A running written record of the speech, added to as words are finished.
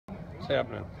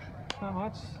happening? Not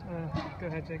much. Go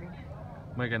ahead, Jacob.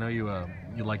 Mike, I know you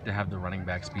like to have the running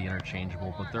backs be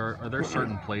interchangeable, but are there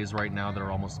certain plays right now that are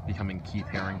almost becoming Keith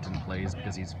Harrington plays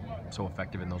because he's so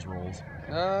effective in those roles?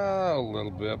 A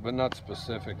little bit, but not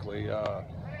specifically. Right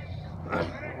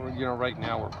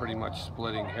now we're pretty much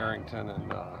splitting Harrington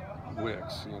and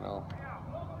Wicks.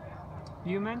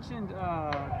 You mentioned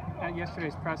at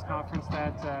yesterday's press conference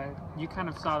that you kind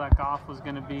of saw that Goff was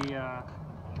going to be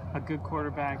a good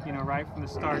quarterback, right from the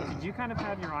start. Did you kind of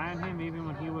have your eye on him even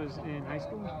when he was in high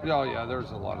school? Oh yeah,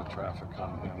 there's a lot of traffic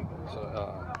on him.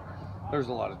 There's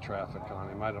a lot of traffic on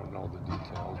him. I don't know the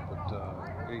details, but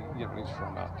he's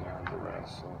from out there in the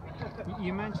rest. So.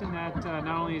 You mentioned that not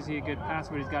only is he a good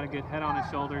passer, but he's got a good head on his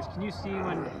shoulders. Can you see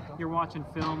when you're watching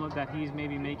film that he's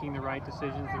maybe making the right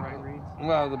decisions, the right reads?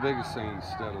 Well, the biggest thing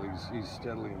he's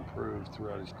steadily improved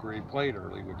throughout his career. He played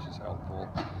early, which is helpful,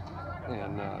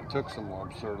 and took some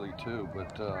lumps early too.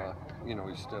 But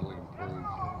he's steadily improved.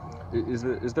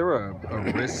 Is there a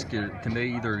risk? Can they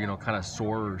either kind of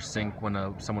soar or sink when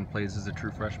someone plays as a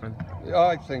true freshman? Yeah,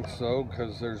 I think so,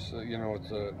 because there's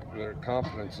their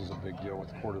confidence is a big deal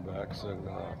with quarterbacks, and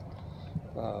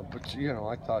but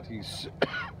I thought he's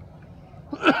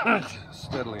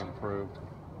steadily improved.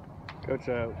 Coach,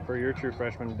 for your true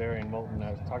freshman, Darian Moulton,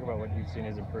 talk about what you've seen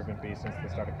his improvement be since the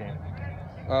start of camp.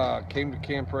 Came to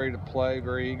camp ready to play,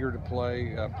 very eager to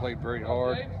play, played very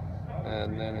hard,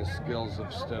 and then his skills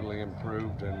have steadily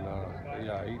improved, and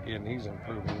and he's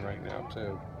improving right now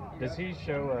too. Does he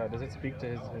show? Does it speak to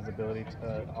his ability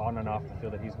to, on and off the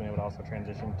field, that he's been able to also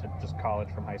transition to just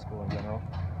college from high school in general?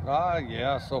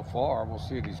 Yeah, so far we'll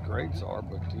see what his grades are,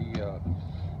 but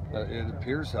it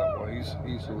appears that way.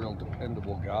 He's a real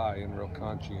dependable guy and real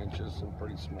conscientious and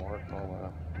pretty smart and all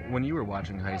that. When you were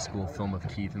watching high school film of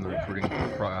Keith in the recruiting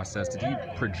process, did he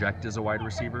project as a wide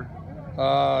receiver?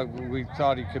 We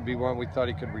thought he could be one. We thought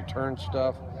he could return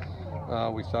stuff.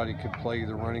 We thought he could play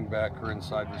either running back or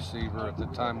inside receiver. At the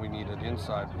time, we needed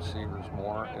inside receivers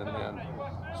more, and then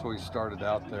so he started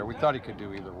out there. We thought he could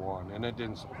do either one, and it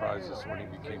didn't surprise us when he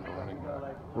became a running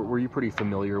back. Were you pretty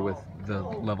familiar with the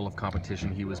level of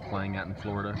competition he was playing at in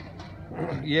Florida?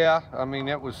 Yeah, I mean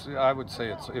I would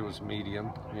say it was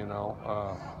medium.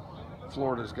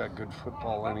 Florida's got good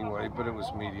football anyway, but it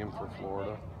was medium for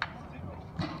Florida.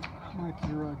 Mike,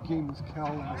 your game with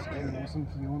Cal last game wasn't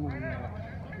the only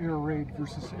air raid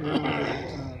versus air raid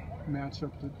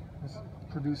matchup that has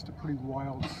produced a pretty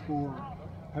wild score.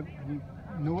 Have you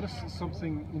noticed that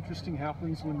something interesting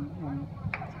happens when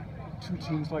two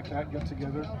teams like that get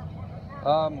together?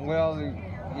 Well, I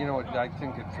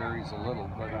think it varies a little,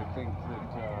 but I think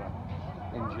that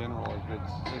in general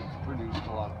it's produced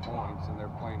a lot of points, and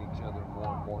they're playing each other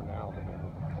more and more now than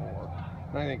ever before.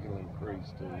 And I think it'll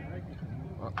increase too.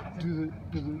 Do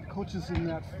the coaches in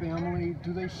that family,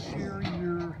 do they share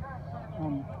your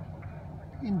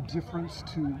indifference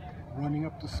to running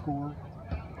up the score?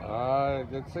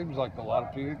 It seems like a lot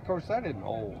of people. Of course, that isn't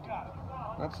old.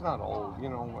 That's not old.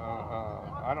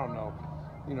 I don't know.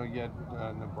 You had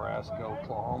Nebraska,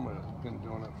 Oklahoma has been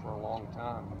doing it for a long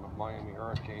time. The Miami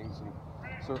Hurricanes, and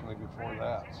certainly before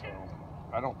that. So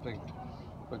I don't think.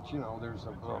 But there's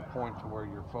a point to where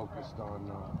you're focused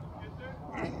on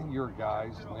your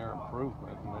guys and their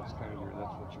improvement, and that's what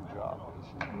your job is.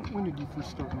 When did you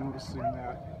first start noticing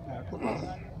that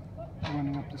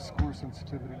running up the score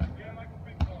sensitivity?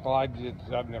 Well, I've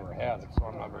never had it, so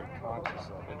I'm not very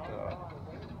conscious of it.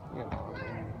 You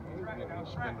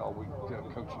spend all week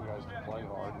coaching guys to play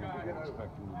hard, and you can't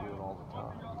expect them to do it all the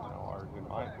time. In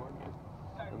my opinion,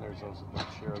 and there's those that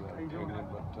don't share that opinion,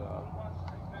 but.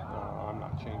 I'm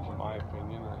not changing my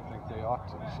opinion, and I think they ought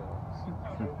to. So.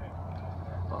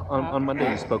 On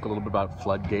Monday, you spoke a little bit about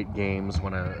floodgate games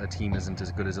when a team isn't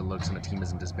as good as it looks and a team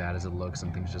isn't as bad as it looks,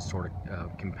 and things just sort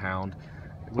of compound.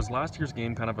 Was last year's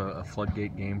game kind of a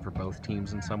floodgate game for both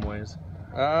teams in some ways?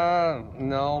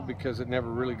 No, because it never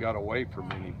really got away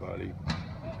from anybody.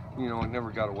 It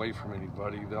never got away from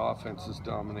anybody. The offenses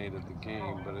dominated the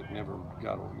game, but it never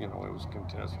got, it was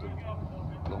contested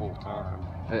the whole time.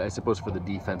 I suppose for the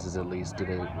defenses at least, did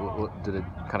it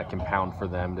kind of compound for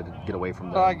them? Did it get away from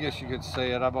them? Well, I guess you could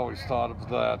say it. I've always thought of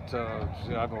that.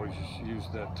 I've always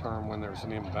used that term when there's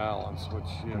an imbalance, which,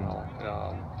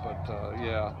 but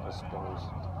yeah, I suppose.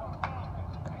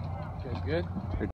 Good.